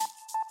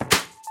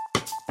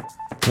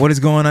What is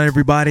going on,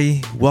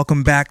 everybody?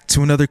 Welcome back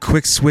to another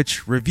quick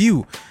switch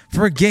review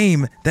for a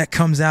game that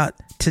comes out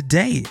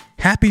today.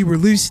 Happy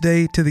release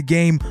day to the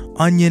game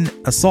Onion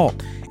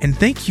Assault. And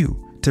thank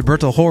you to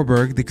Bertel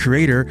Horberg, the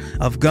creator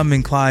of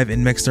Gunman Clive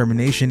and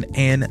Mextermination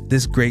and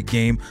this great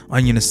game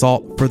Onion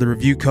Assault, for the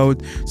review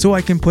code so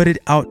I can put it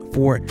out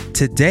for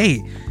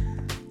today.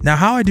 Now,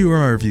 how I do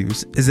my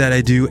reviews is that I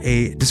do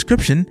a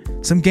description,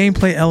 some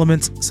gameplay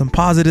elements, some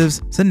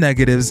positives, some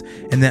negatives,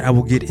 and then I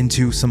will get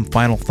into some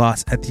final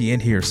thoughts at the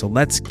end here. So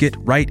let's get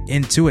right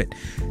into it.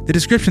 The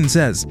description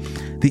says,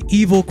 the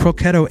evil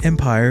Croquetto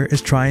Empire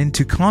is trying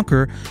to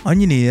conquer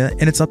Onionia,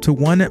 and it's up to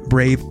one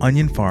brave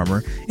onion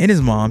farmer and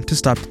his mom to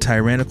stop the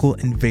tyrannical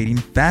invading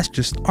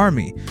fascist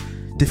army.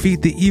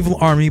 Defeat the evil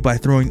army by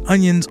throwing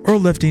onions or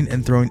lifting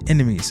and throwing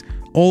enemies.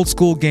 Old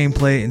school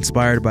gameplay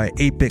inspired by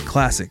 8-bit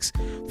classics.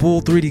 Full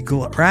 3D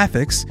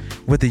graphics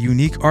with a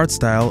unique art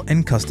style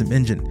and custom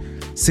engine.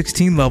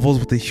 16 levels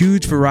with a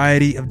huge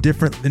variety of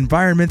different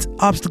environments,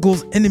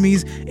 obstacles,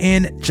 enemies,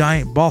 and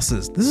giant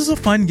bosses. This is a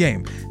fun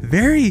game.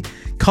 Very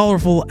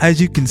colorful,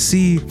 as you can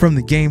see from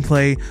the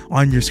gameplay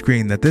on your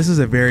screen, that this is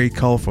a very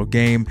colorful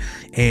game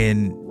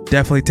and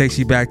definitely takes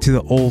you back to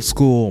the old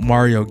school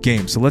Mario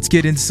game. So let's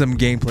get into some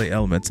gameplay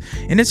elements.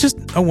 And it's just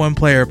a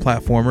one-player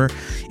platformer,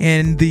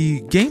 and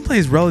the gameplay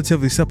is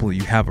relatively simple.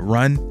 You have a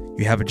run,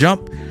 you have a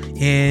jump,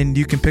 and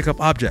you can pick up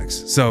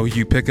objects. So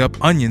you pick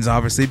up onions,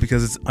 obviously,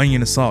 because it's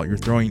Onion Assault. You're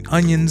throwing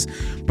onions,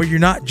 but you're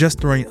not just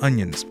throwing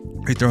onions.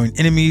 You're throwing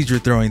enemies, you're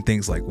throwing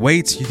things like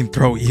weights, you can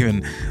throw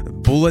even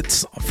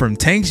bullets from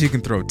tanks, you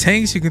can throw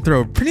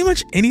pretty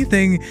much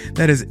anything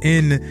that is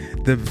in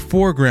the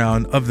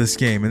foreground of this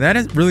game. And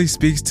that really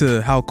speaks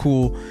to how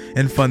cool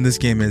and fun this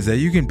game is, that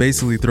you can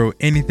basically throw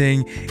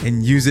anything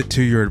and use it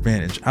to your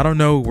advantage. I don't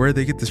know where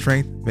they get the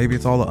strength, maybe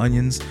it's all the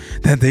onions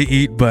that they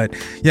eat, but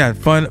yeah,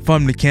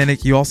 fun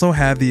mechanic. You also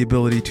have the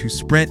ability to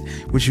sprint,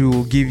 which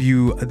will give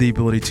you the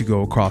ability to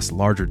go across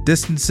larger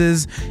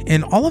distances,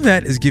 and all of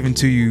that is given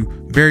to you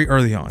very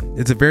early on.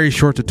 It's a very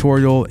short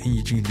tutorial, and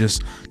you can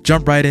just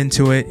jump right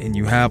into it, and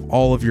you have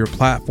all of your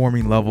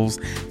platforming levels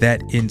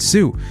that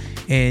ensue.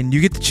 And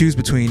you get to choose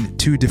between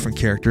two different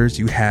characters.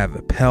 You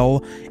have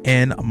Pell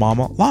and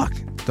Mama Locke.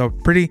 So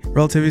pretty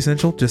relatively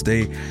essential, just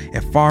a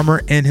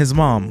farmer and his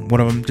mom. One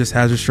of them just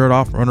has her shirt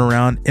off, running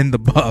around in the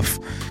buff.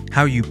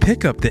 How you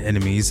pick up the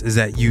enemies is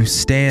that you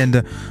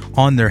stand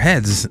on their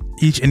heads.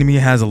 Each enemy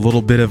has a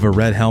little bit of a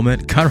red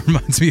helmet. Kind of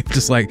reminds me of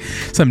just like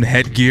some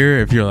headgear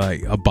if you're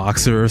like a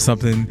boxer or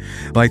something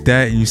like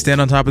that. And you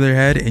stand on top of their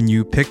head and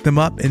you pick them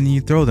up and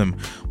you throw them.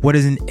 What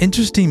is an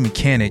interesting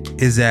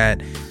mechanic is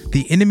that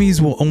the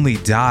enemies will only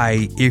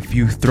die if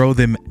you throw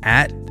them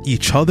at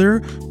each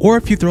other or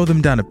if you throw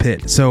them down a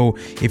pit. So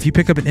if you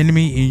pick up an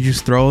enemy and you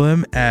just throw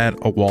them at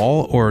a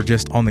wall or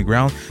just on the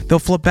ground, they'll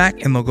flip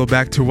back and they'll go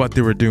back to what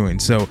they were doing.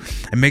 So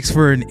it makes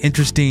for an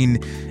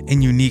interesting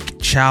and unique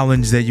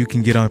challenge that you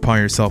can get upon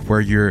yourself,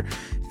 where you're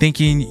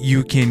thinking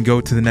you can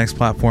go to the next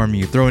platform,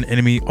 you throw an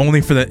enemy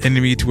only for the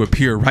enemy to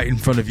appear right in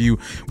front of you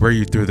where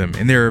you threw them.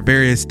 And there are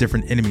various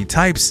different enemy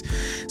types.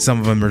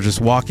 Some of them are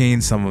just walking,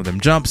 some of them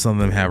jump, some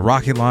of them have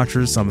rocket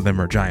launchers, some of them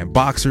are giant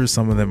boxers,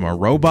 some of them are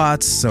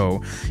robots.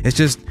 So it's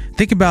just,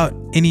 think about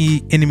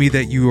any enemy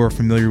that you are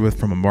familiar with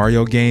from a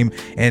Mario game,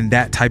 and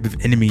that type of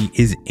enemy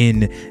is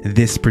in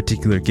this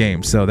particular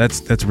game. So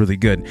that's really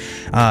good.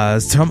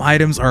 Some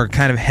items are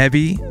kind of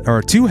heavy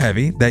or too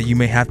heavy that you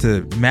may have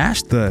to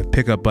mash the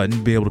pickup button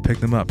to be able to pick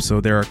them up.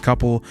 So there are a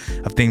couple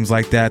of things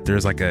like that.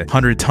 There's like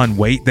 100-ton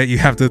weight that you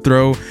have to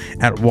throw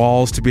at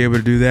walls to be able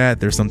to do that.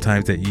 There's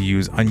sometimes that you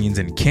use onions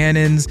and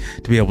cannons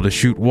to be able to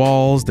shoot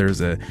walls.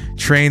 There's a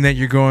train that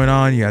you're going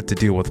on. You have to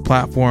deal with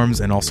platforms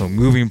and also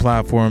moving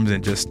platforms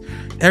and just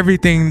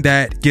everything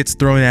that gets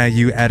thrown at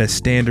you at a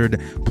standard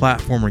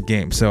platformer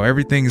game. So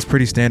everything is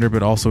pretty standard,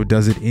 but also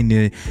does it in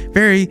a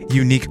very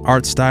unique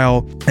art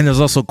style. And there's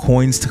also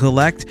coins to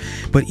collect,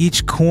 but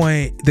each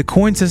coin, the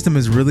coin system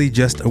is really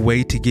just a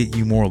way to get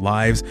you more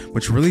lives,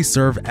 which really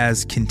serve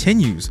as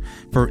continues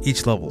for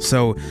each level.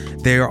 So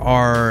there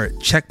are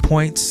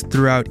checkpoints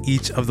throughout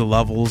each of the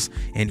levels,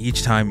 and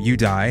each time you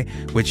die,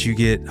 which you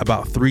get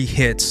about 3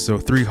 hits, so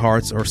 3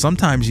 hearts, or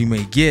sometimes you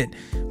may get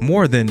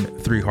more than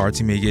 3 hearts.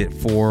 You may get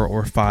 4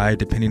 or 5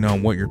 depending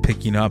on what you're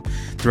picking up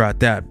throughout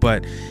that.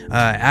 But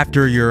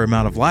after your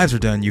amount of lives are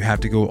done, you have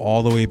to go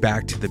all the way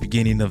back to the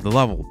beginning of the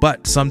level.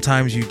 But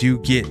sometimes you do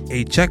get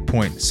a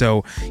checkpoint,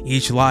 so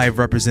each life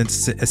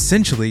represents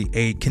essentially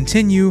a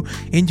continue,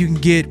 and you can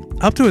get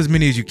up to as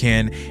many as you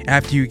can.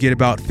 After you get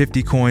about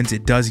 50 coins,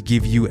 it does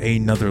give you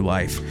another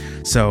life,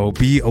 so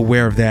be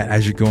aware of that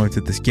as you're going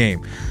through this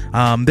game.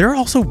 There are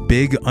also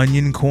big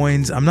onion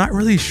coins. I'm not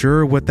really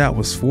sure what that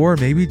was for,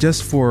 maybe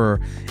just for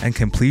a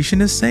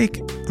completionist's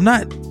sake. I'm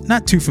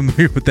not too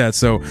familiar with that,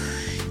 so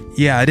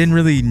yeah, I didn't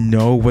really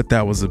know what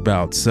that was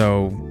about.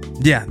 So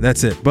yeah,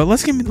 that's it. But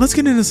let's get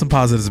into some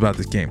positives about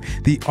this game.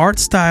 The art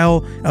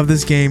style of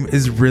this game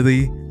is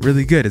really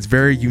good. It's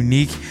very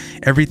unique.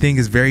 Everything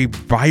is very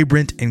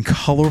vibrant and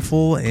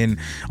colorful, and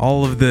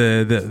all of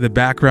the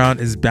background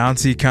is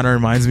bouncy. Kind of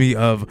reminds me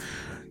of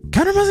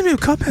Kind of reminds me of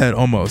Cuphead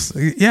almost.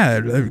 Yeah,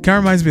 it kind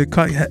of reminds me of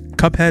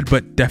Cuphead,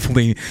 but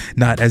definitely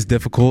not as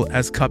difficult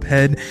as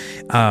Cuphead.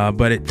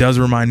 But it does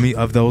remind me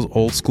of those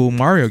old school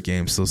Mario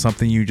games. So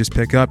something you just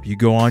pick up, you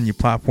go on your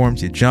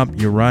platforms, you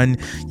jump, you run,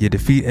 you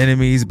defeat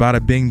enemies,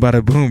 bada bing,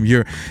 bada boom.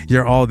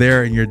 You're all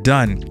there and you're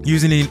done.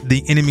 Using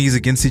the enemies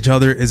against each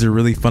other is a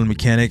really fun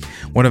mechanic.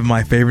 One of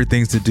my favorite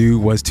things to do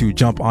was to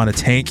jump on a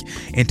tank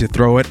and to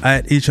throw it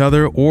at each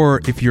other. Or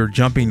if you're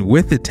jumping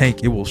with the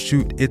tank, it will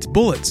shoot its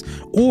bullets.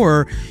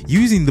 Or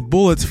using the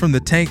bullets from the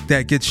tank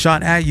that gets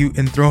shot at you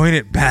and throwing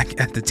it back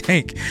at the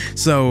tank.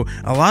 So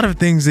a lot of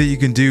things that you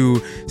can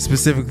do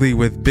specifically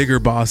with bigger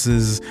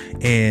bosses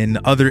and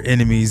other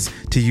enemies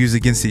to use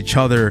against each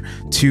other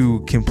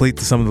to complete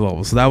some of the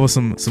levels. So that was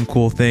some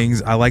cool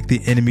things. I like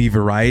the enemy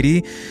variety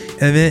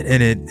of it,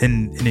 and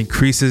it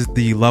increases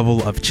the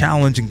level of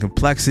challenge and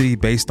complexity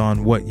based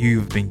on what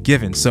you've been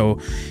given. So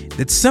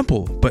it's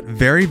simple but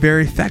very,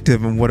 very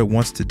effective in what it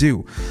wants to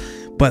do.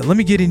 But let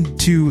me get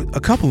into a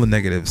couple of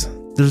negatives.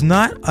 There's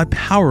not a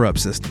power-up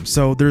system,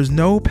 so there's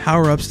no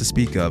power-ups to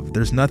speak of.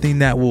 There's nothing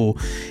that will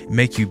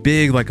make you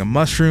big like a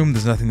mushroom.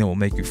 There's nothing that will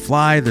make you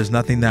fly. There's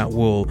nothing that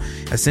will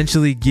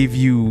essentially give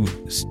you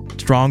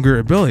stronger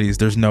abilities.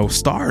 There's no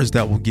stars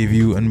that will give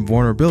you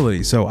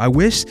invulnerability. So I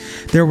wish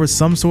there was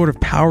some sort of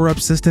power-up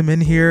system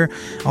in here,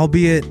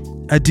 albeit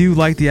I do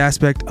like the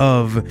aspect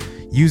of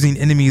using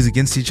enemies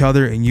against each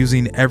other and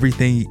using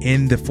everything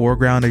in the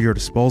foreground at your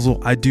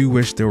disposal. I do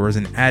wish there was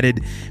an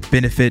added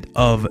benefit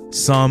of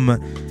some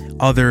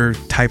other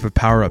type of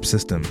power-up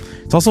system.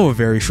 It's also a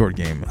very short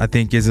game. I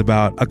think is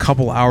about a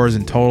couple hours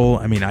in total.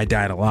 I mean, I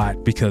died a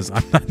lot because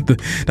I'm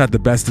not the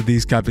best of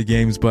these type of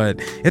games, but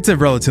it's a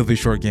relatively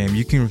short game.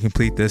 You can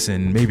complete this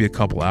in maybe a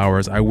couple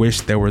hours. I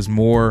wish there was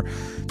more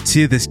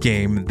to this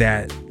game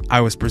that I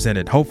was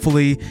presented.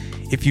 Hopefully,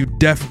 if you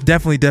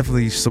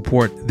definitely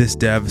support this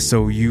dev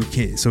so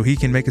he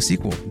can make a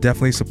sequel.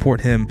 Definitely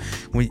support him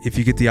if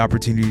you get the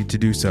opportunity to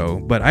do so.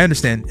 But I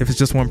understand if it's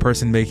just one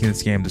person making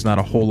this game, there's not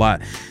a whole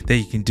lot that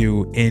you can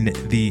do in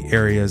the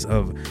areas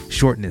of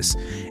shortness.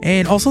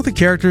 And also the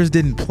characters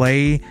didn't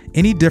play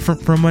any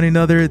different from one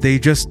another. They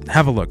just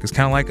have a look. It's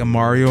kind of like a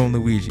Mario and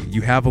Luigi.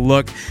 You have a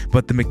look,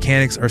 but the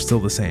mechanics are still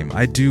the same.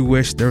 I do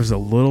wish there was a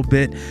little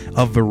bit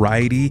of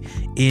variety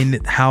in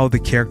how the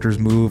characters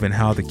move and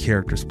how the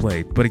characters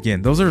play. But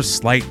again, those are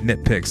slight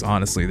nitpicks,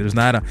 honestly. There's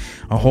not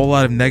a whole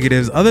lot of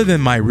negatives, other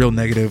than my real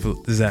negative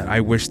is that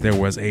I wish there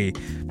was a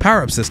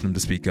power-up system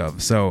to speak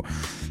of. So,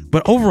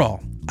 but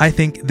overall, I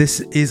think this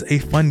is a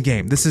fun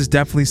game. This is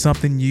definitely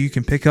something you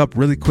can pick up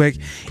really quick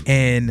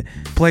and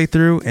play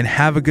through and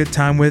have a good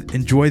time with.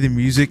 Enjoy the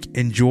music,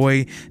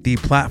 enjoy the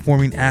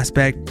platforming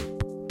aspect.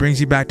 Brings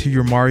you back to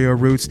your Mario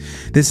roots.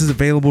 This is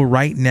available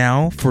right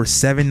now for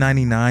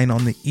 $7.99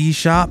 on the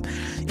eShop,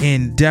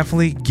 and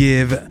definitely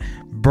give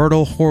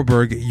Bertel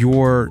Horberg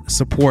your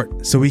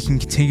support so we can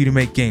continue to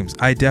make games.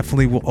 I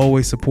definitely will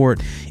always support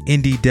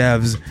indie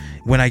devs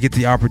when I get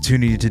the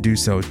opportunity to do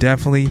so.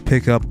 Definitely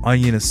pick up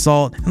Onion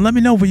Assault and let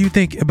me know what you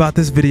think about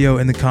this video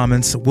in the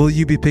comments. Will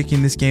you be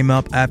picking this game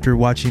up after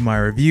watching my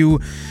review?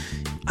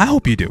 I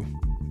hope you do.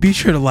 Be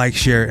sure to like,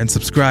 share, and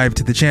subscribe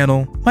to the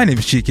channel. My name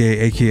is Chike,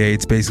 aka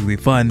It's Basically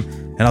Fun,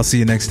 and I'll see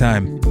you next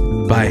time.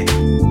 Bye.